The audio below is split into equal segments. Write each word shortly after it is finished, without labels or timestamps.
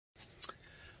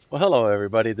Well, hello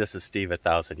everybody. This is Steve at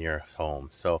Thousand Years Home.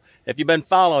 So, if you've been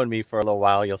following me for a little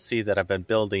while, you'll see that I've been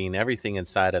building everything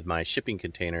inside of my shipping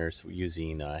containers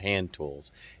using hand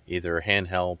tools, either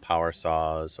handheld power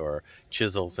saws or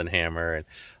chisels and hammer. And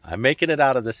I'm making it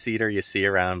out of the cedar you see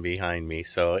around behind me,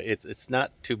 so it's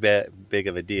not too big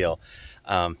of a deal.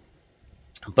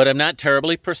 But I'm not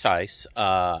terribly precise.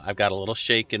 I've got a little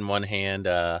shake in one hand.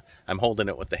 I'm holding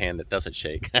it with the hand that doesn't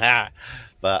shake.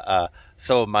 But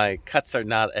so my cuts are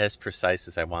not as precise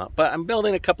as I want. But I'm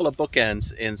building a couple of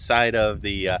bookends inside of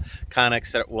the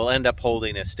Connex that will end up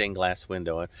holding a stained glass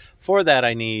window. And for that,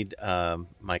 I need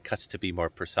my cuts to be more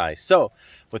precise. So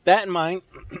with that in mind,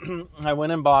 I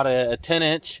went and bought a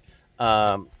 10-inch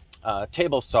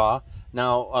table saw.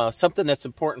 Now, something that's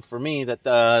important for me that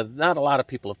not a lot of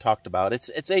people have talked about, it's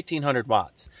 1800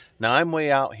 watts. Now, I'm way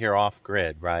out here off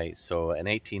grid, right? So an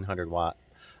 1800 watt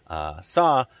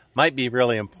saw might be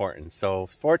really important. So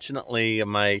fortunately,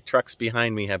 my trucks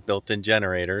behind me have built-in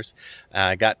generators.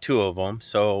 I got two of them.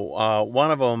 So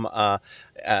one of them,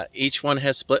 each one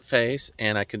has split phase,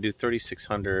 and I can do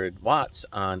 3600 watts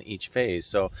on each phase.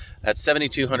 So that's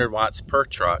 7200 watts per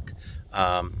truck.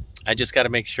 I just got to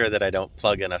make sure that I don't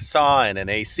plug in a saw and an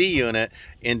AC unit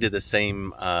into the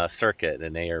same circuit,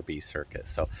 an A or B circuit.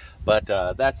 So, but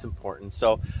that's important.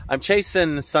 So I'm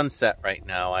chasing sunset right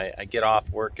now. I get off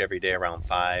work every day around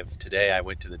 5. Today I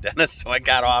went to the dentist, so I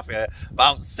got off at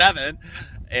about 7,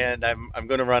 and I'm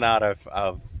going to run out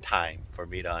of time for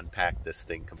me to unpack this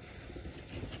thing.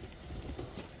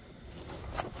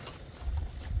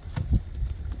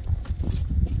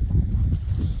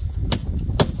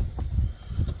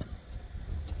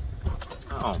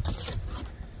 Oh,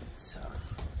 it's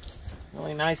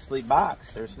really nicely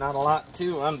boxed. There's not a lot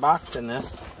to unbox in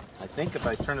this. I think if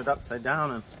I turn it upside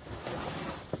down and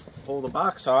pull the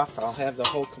box off, I'll have the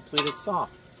whole completed saw.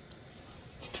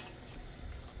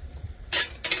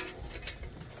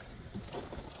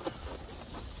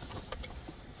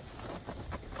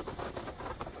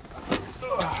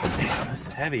 Oh, man, it's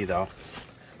heavy though.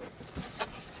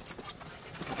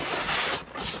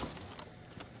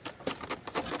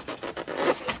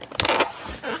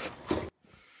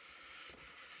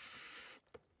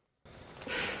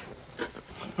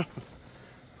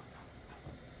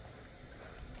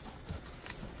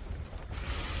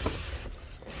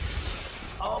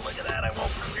 Oh, look at that. I won't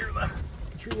clear the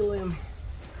tree limb.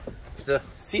 There's a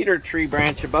cedar tree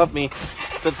branch above me.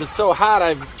 Since it's so hot,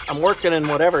 I'm working in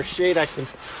whatever shade I can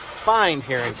find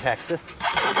here in Texas.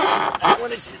 I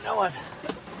wanted you to know it.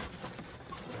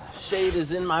 Shade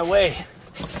is in my way.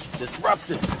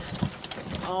 Disrupted.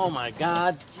 Oh my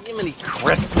God. Jiminy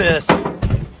Christmas.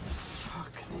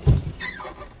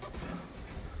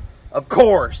 Of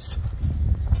course.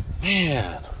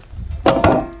 Man.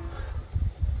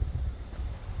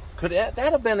 Could that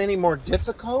have been any more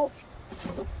difficult?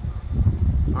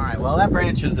 Alright, well, that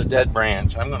branch is a dead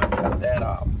branch. I'm going to cut that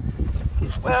off.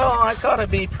 Well, I thought it'd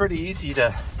be pretty easy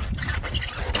to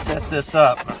set this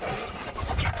up.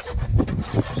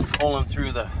 Pulling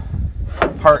through the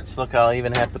parts. Look, I'll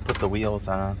even have to put the wheels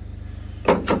on.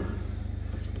 A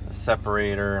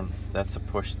separator, and that's a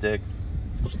push stick.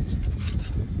 I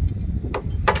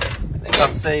think I'll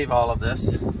save all of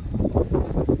this.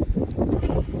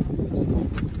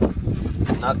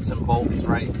 Nuts and bolts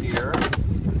right here.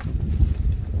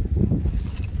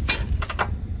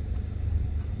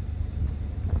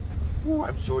 Oh,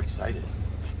 I'm so excited.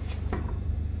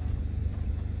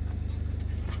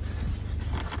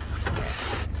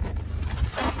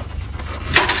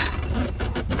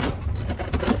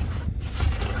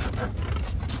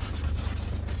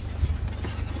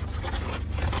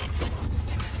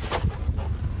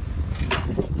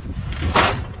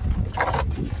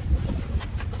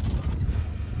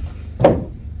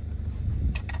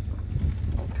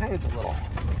 Kinds of little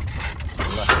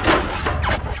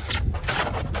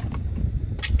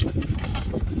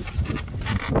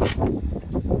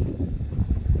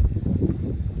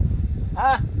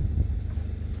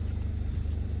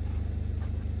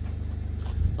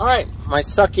all right, my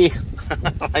sucky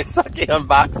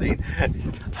unboxing.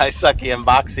 I sucky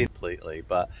unboxing completely,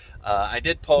 but I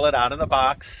did pull it out of the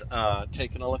box.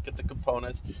 Taking a look at the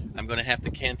components, I'm going to have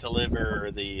to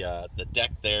cantilever the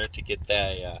deck there to get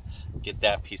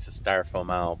that piece of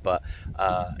styrofoam out. But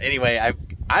anyway,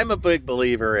 I'm a big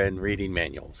believer in reading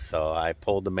manuals, so I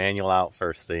pulled the manual out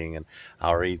first thing, and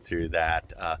I'll read through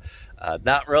that.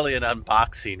 Not really an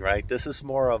unboxing, right? This is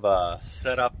more of a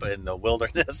setup in the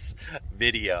wilderness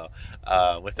video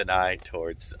with an eye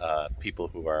towards people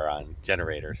who are on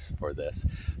generators for this.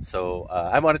 So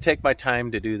I want to take my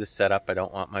time to do the setup. I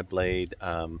don't want my blade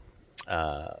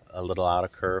a little out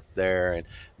of curve there, and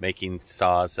making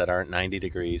saws that aren't 90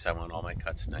 degrees. I want all my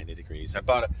cuts 90 degrees. I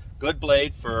bought a good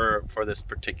blade for this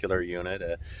particular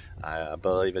unit, I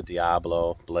believe a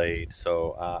Diablo blade,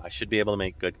 so I should be able to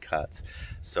make good cuts.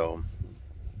 So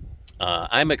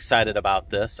I'm excited about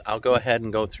this. I'll go ahead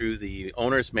and go through the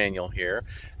owner's manual here,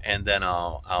 and then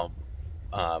I'll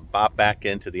bop back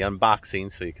into the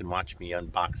unboxing so you can watch me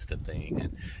unbox the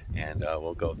thing, and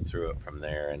we'll go through it from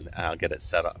there, and I'll get it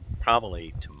set up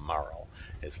probably tomorrow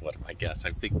is what my guess.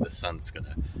 I think the sun's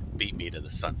gonna beat me to the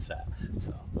sunset,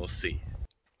 so we'll see.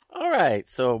 All right,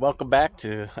 so welcome back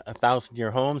to 1,000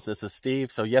 Year Homes. This is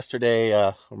Steve. So yesterday,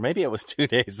 or maybe it was 2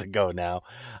 days ago now,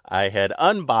 I had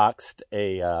unboxed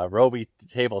a Ryobi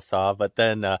table saw, but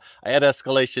then I had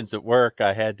escalations at work.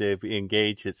 I had to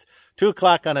engage. It's 2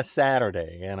 o'clock on a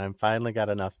Saturday, and I finally got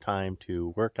enough time to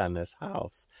work on this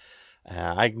house.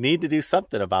 I need to do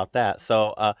something about that.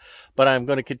 So, but I'm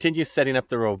going to continue setting up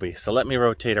the Ryobi. So let me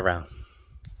rotate around.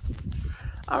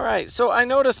 All right, so I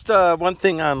noticed one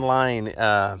thing online.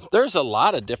 There's a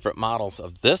lot of different models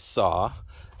of this saw,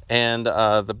 and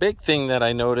the big thing that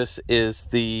I notice is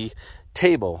the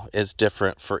table is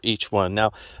different for each one.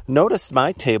 Now, notice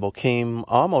my table came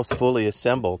almost fully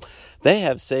assembled. They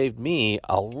have saved me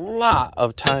a lot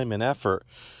of time and effort,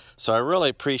 so I really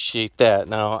appreciate that.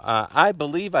 Now, I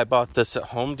believe I bought this at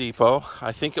Home Depot.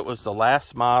 I think it was the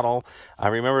last model. I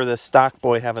remember this stock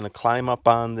boy having to climb up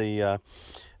on the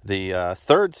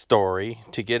third story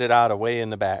to get it out way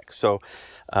in the back. So,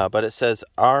 but it says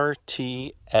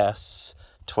RTS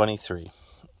 23,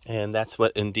 and that's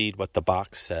what the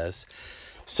box says.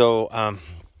 So,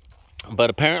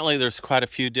 but apparently there's quite a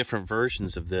few different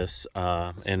versions of this,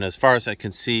 and as far as I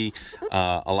can see,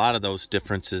 a lot of those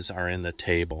differences are in the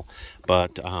table.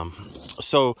 But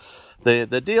so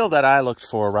the deal that I looked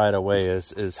for right away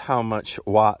is how much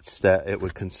watts that it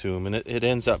would consume, and it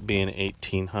ends up being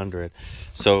 1,800.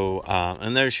 So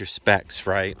and there's your specs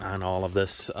right on all of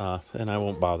this, and I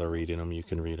won't bother reading them. You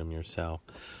can read them yourself.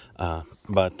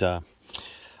 But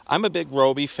I'm a big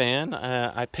Ryobi fan.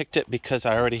 I picked it because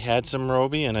I already had some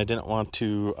Ryobi, and I didn't want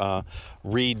to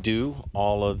redo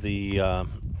all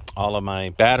of my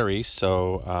batteries.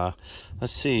 So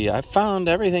let's see. I found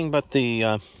everything but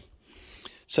the.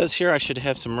 Says here I should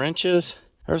have some wrenches.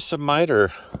 There's some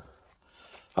miter.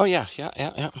 Oh yeah.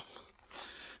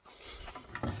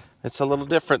 It's a little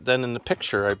different than in the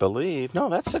picture, I believe. No,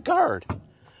 that's a guard.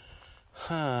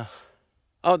 Huh.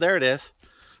 Oh, there it is.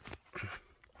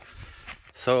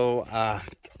 So,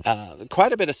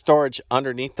 quite a bit of storage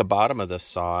underneath the bottom of this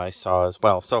saw I saw as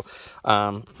well. So,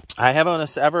 I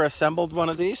haven't ever assembled one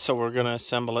of these, so we're going to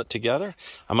assemble it together.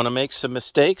 I'm going to make some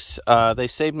mistakes. They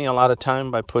saved me a lot of time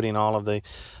by putting all of the,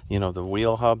 the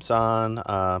wheel hubs on.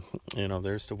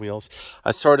 There's the wheels.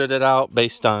 I sorted it out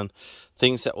based on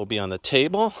things that will be on the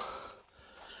table,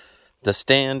 the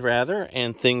stand rather,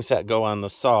 and things that go on the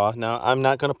saw. Now, I'm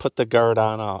not going to put the guard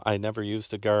on. I never use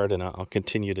the guard, and I'll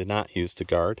continue to not use the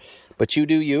guard. But you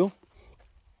do you.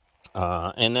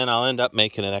 And then I'll end up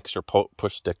making an extra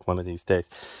push stick one of these days.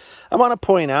 I want to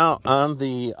point out on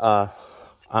the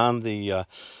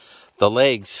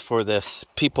legs for this,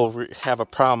 people have a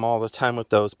problem all the time with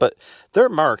those, but they're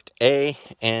marked A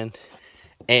and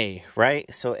A,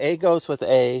 right? So A goes with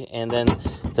A, and then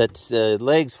the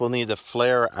legs will need to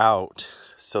flare out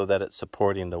so that it's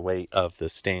supporting the weight of the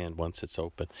stand once it's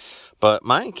open. But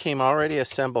mine came already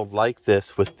assembled like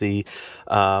this with the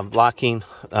locking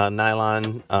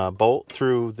nylon bolt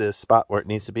through the spot where it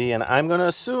needs to be, and I'm going to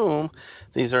assume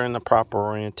these are in the proper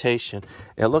orientation.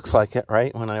 It looks like it,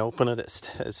 right? When I open it,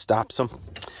 it stops them.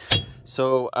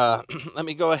 So let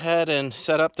me go ahead and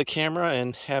set up the camera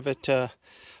and have it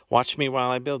watch me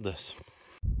while I build this.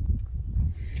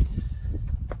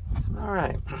 All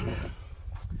right.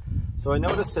 So I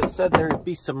noticed it said there'd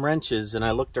be some wrenches, and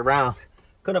I looked around.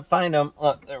 Couldn't find them.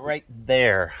 Look, they're right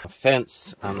there. A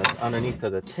fence on the underneath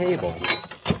of the table.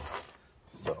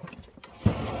 So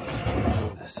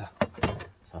move this up.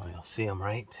 So you'll see them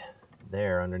right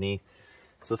there underneath.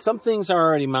 So some things are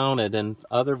already mounted, and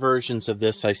other versions of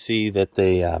this I see that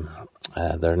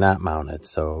they're not mounted.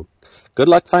 So good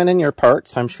luck finding your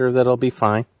parts. I'm sure that'll be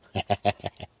fine.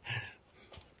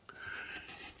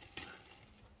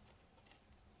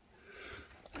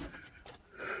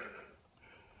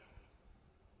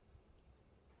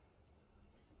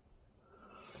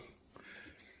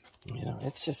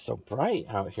 It's just so bright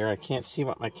out here. I can't see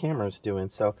what my camera's doing.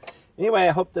 So anyway,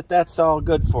 I hope that that's all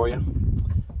good for you.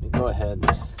 Let me go ahead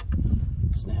and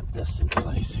snap this in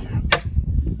place here.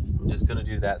 I'm just going to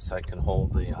do that so I can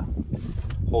hold the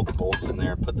bolts in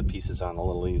there and put the pieces on a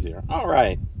little easier. All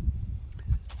right.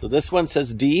 So this one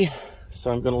says D, so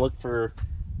I'm going to look for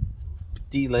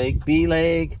D leg, B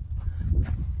leg,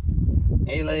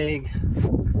 A leg.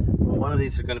 One of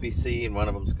these are going to be C and one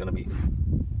of them is going to be.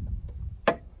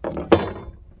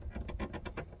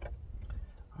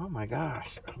 Oh my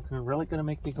gosh, you're really going to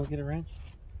make me go get a wrench?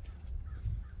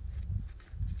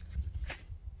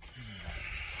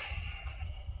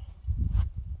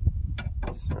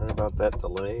 Sorry about that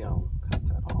delay, I'll cut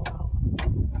that all out.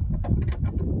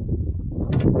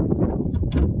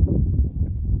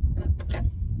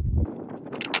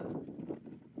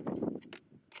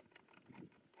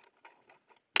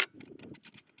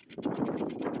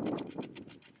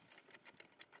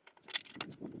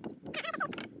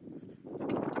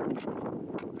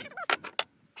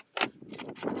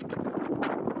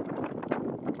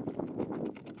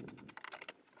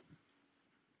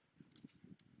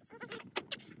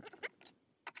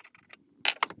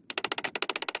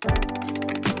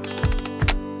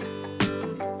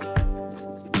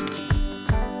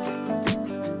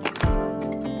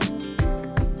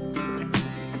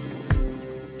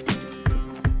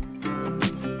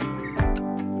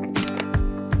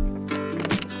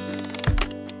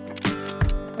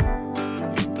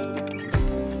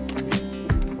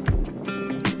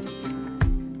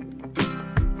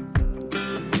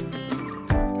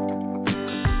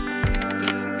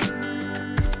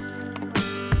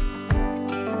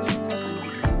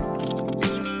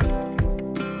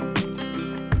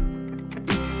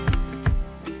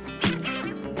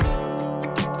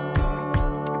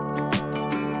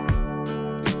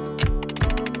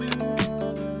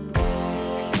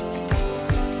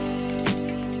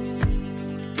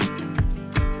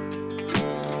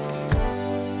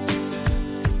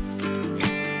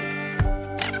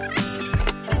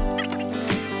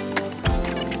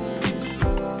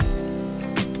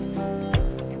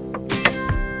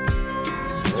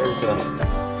 There's a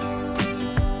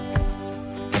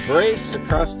brace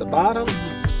across the bottom.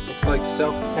 Looks like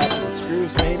self-tapping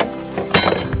screws maybe.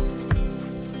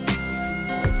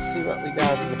 Let's see what we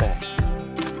got in the back.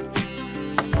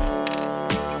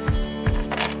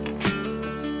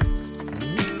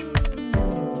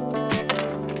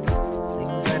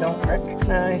 Things I don't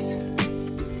recognize.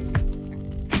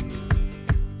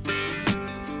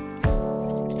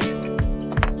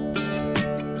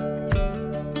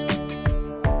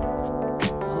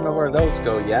 Where those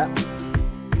go yet.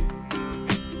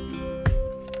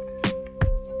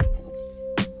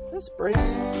 This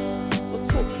brace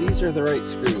looks like these are the right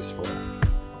screws for it.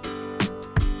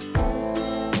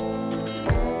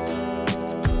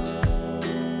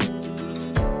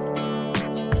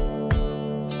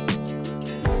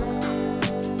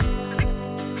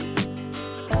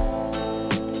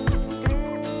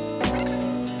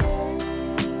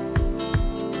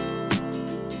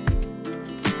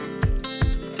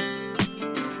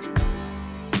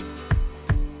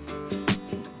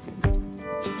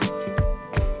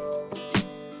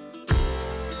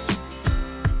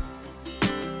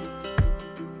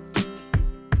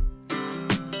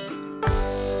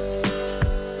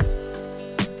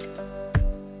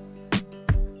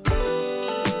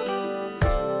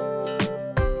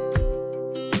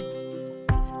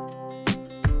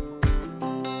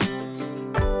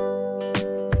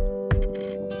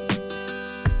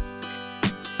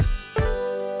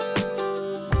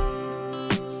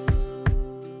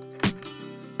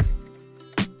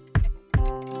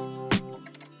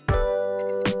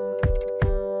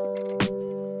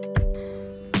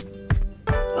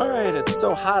 It's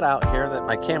so hot out here that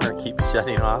my camera keeps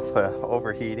shutting off,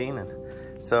 overheating,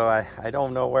 and so I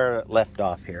don't know where it left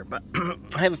off here, but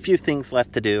I have a few things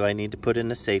left to do. I need to put in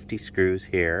the safety screws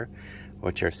here,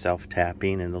 which are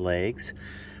self-tapping in the legs.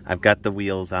 I've got the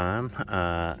wheels on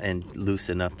and loose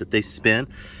enough that they spin.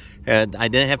 I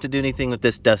didn't have to do anything with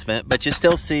this dust vent, but you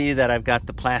still see that I've got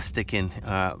the plastic and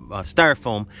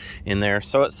styrofoam in there.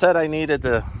 So it said I needed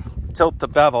to tilt the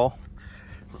bevel,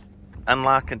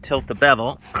 unlock and tilt the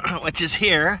bevel, which is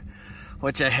here,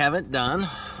 which I haven't done.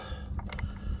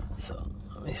 So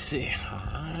let me see.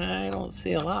 I don't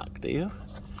see a lock, do you?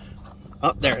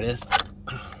 Oh, there it is.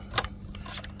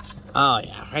 Oh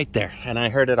yeah, right there. And I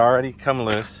heard it already come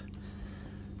loose.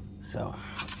 So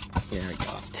there we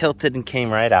go. Tilted and came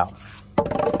right out.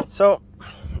 So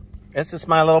this is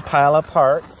my little pile of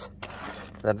parts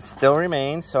that still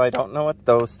remain. So I don't know what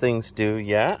those things do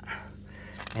yet.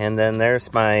 And then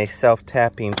there's my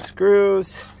self-tapping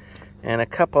screws and a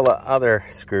couple of other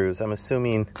screws. I'm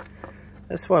assuming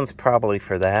this one's probably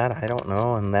for that. I don't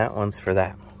know. And that one's for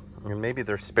that. Or maybe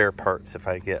they're spare parts if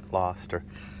I get lost, or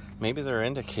maybe they're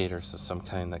indicators of some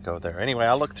kind that go there. Anyway,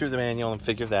 I'll look through the manual and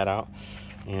figure that out.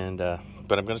 And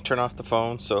but I'm going to turn off the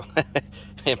phone so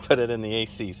and put it in the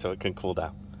AC so it can cool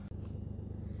down.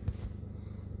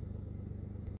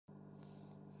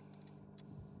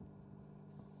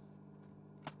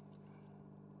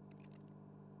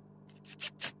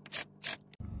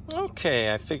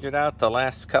 Okay, I figured out the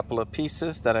last couple of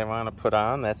pieces that I want to put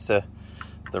on. That's the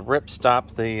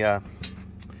ripstop,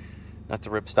 not the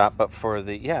ripstop, but for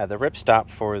the ripstop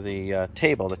for the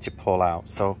table that you pull out.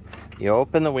 So you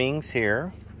open the wings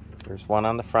here. There's one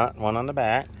on the front, one on the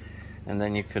back, and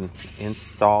then you can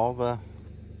install the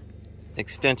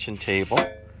extension table.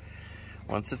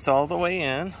 Once it's all the way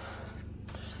in,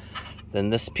 then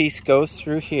this piece goes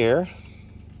through here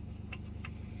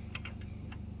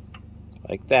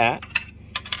like that,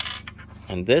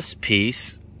 and this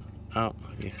piece, oh,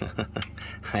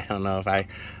 I don't know if I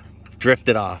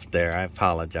drifted off there, I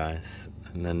apologize.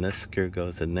 And then this screw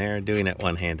goes in there. Doing it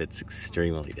one-handed, it's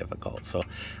extremely difficult, so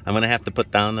I'm gonna have to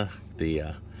put down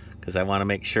the because I want to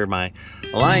make sure my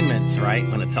alignment's right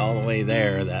when it's all the way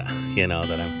there, that you know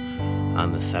that I'm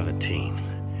on the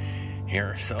 17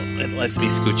 here. So it lets me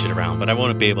scooch it around, but I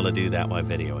won't be able to do that while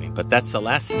videoing. But that's the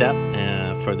last step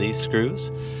for these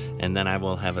screws, and then I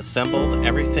will have assembled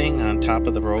everything on top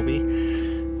of the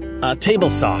Ryobi table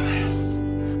saw.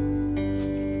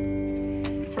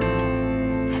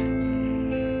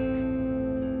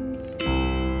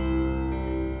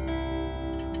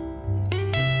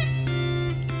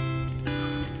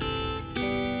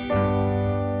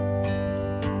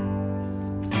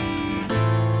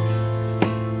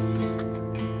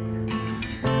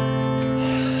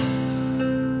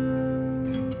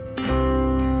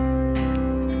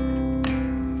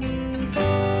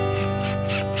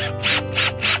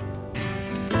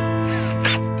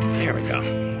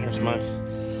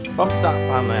 Bump stop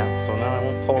on that, so now I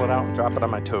won't pull it out and drop it on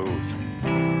my toes.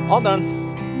 All done.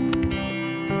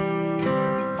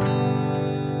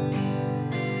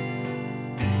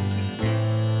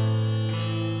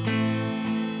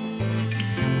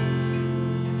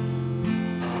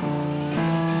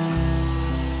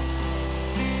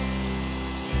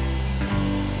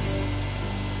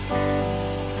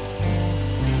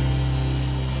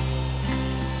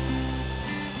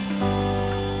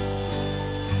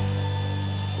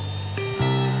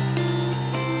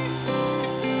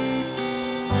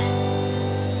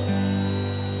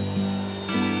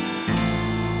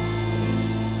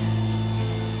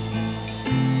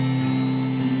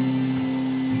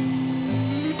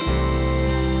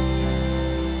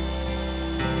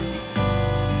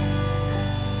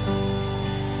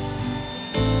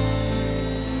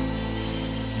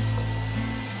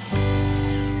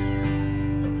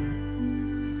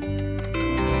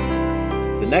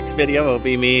 The next video will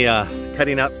be me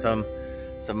cutting up some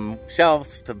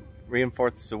shelves to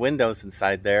reinforce the windows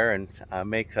inside there, and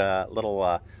make a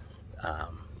little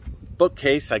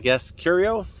bookcase, I guess,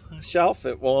 curio shelf.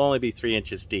 It will only be 3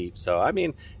 inches deep, so I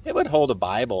mean it would hold a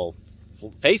Bible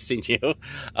facing you,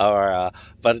 or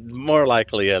but more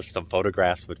likely if some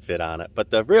photographs would fit on it.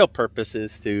 But the real purpose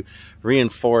is to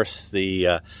reinforce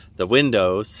the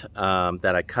windows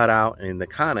that I cut out in the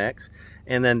Connex,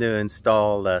 and then to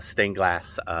install stained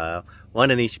glass,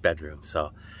 one in each bedroom.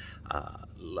 So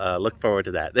look forward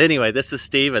to that. Anyway, this is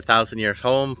Steve, 1,000 Years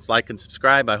Home. Like and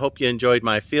subscribe. I hope you enjoyed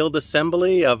my field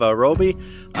assembly of a Ryobi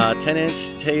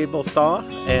 10-inch table saw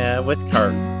with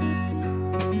cart.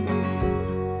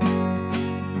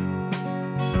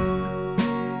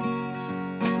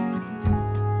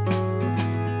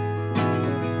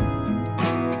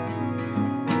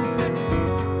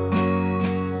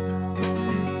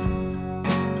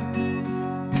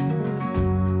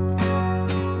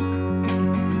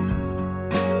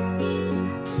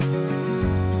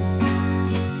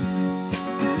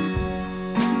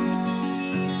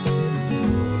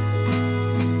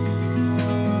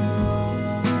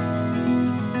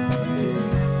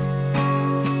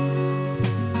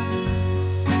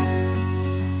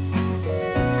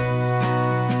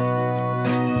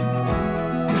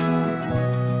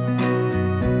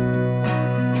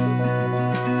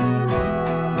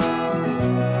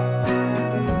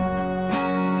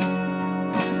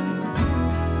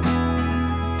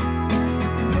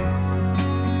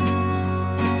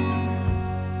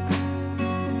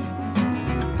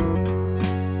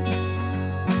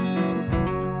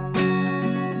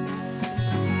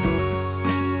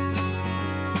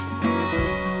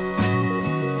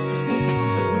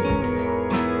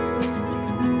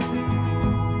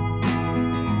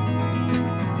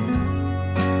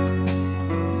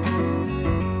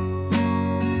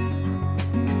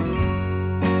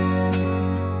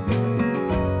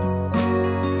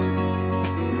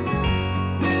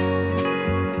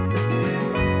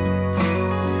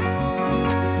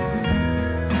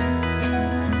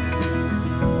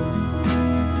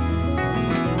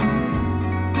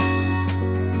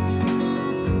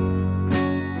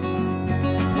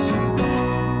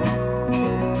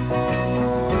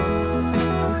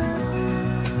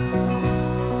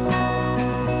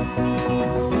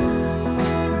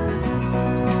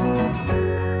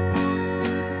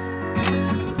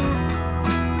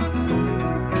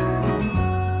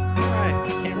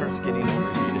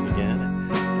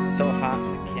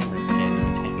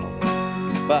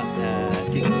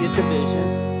 if you can get the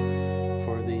vision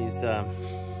for these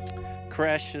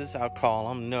creches, I'll call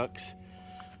them nooks,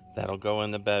 that'll go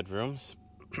in the bedrooms.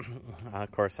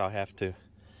 Of course, I'll have to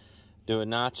do a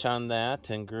notch on that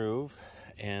and groove,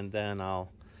 and then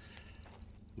I'll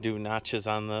do notches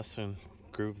on this and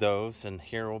groove those, and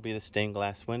here will be the stained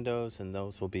glass windows, and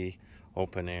those will be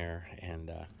open air, and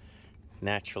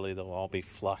naturally they'll all be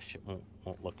flush. It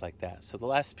won't look like that. So the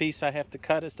last piece I have to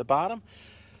cut is the bottom.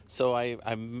 So I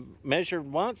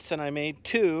measured once and I made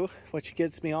 2, which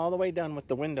gets me all the way done with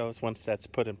the windows once that's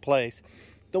put in place.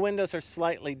 The windows are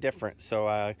slightly different, so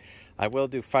I will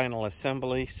do final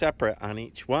assembly separate on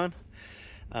each one,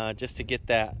 just to get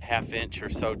that ½ inch or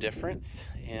so difference.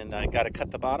 And I got to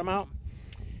cut the bottom out.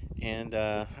 And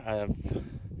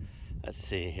let's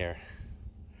see here.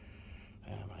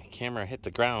 My camera hit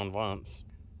the ground once.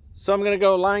 So I'm going to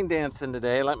go line dancing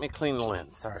today. Let me clean the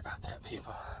lens. Sorry about that,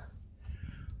 people.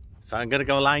 So I'm going to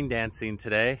go line dancing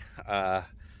today.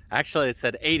 Actually, it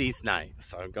said 80s night.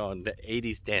 So I'm going to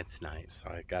 80s dance night. So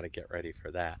I got to get ready for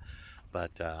that.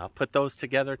 But I'll put those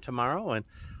together tomorrow, and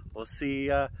we'll see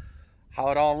how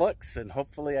it all looks. And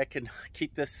hopefully I can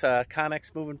keep this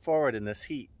Connex moving forward in this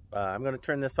heat. I'm going to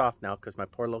turn this off now because my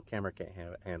poor little camera can't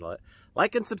handle it.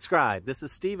 Like and subscribe. This is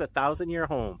Steve, 1,000-Year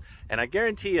Home. And I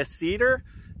guarantee you, cedar,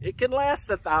 it can last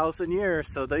 1,000 years.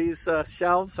 So these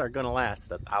shelves are going to last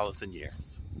 1,000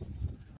 years.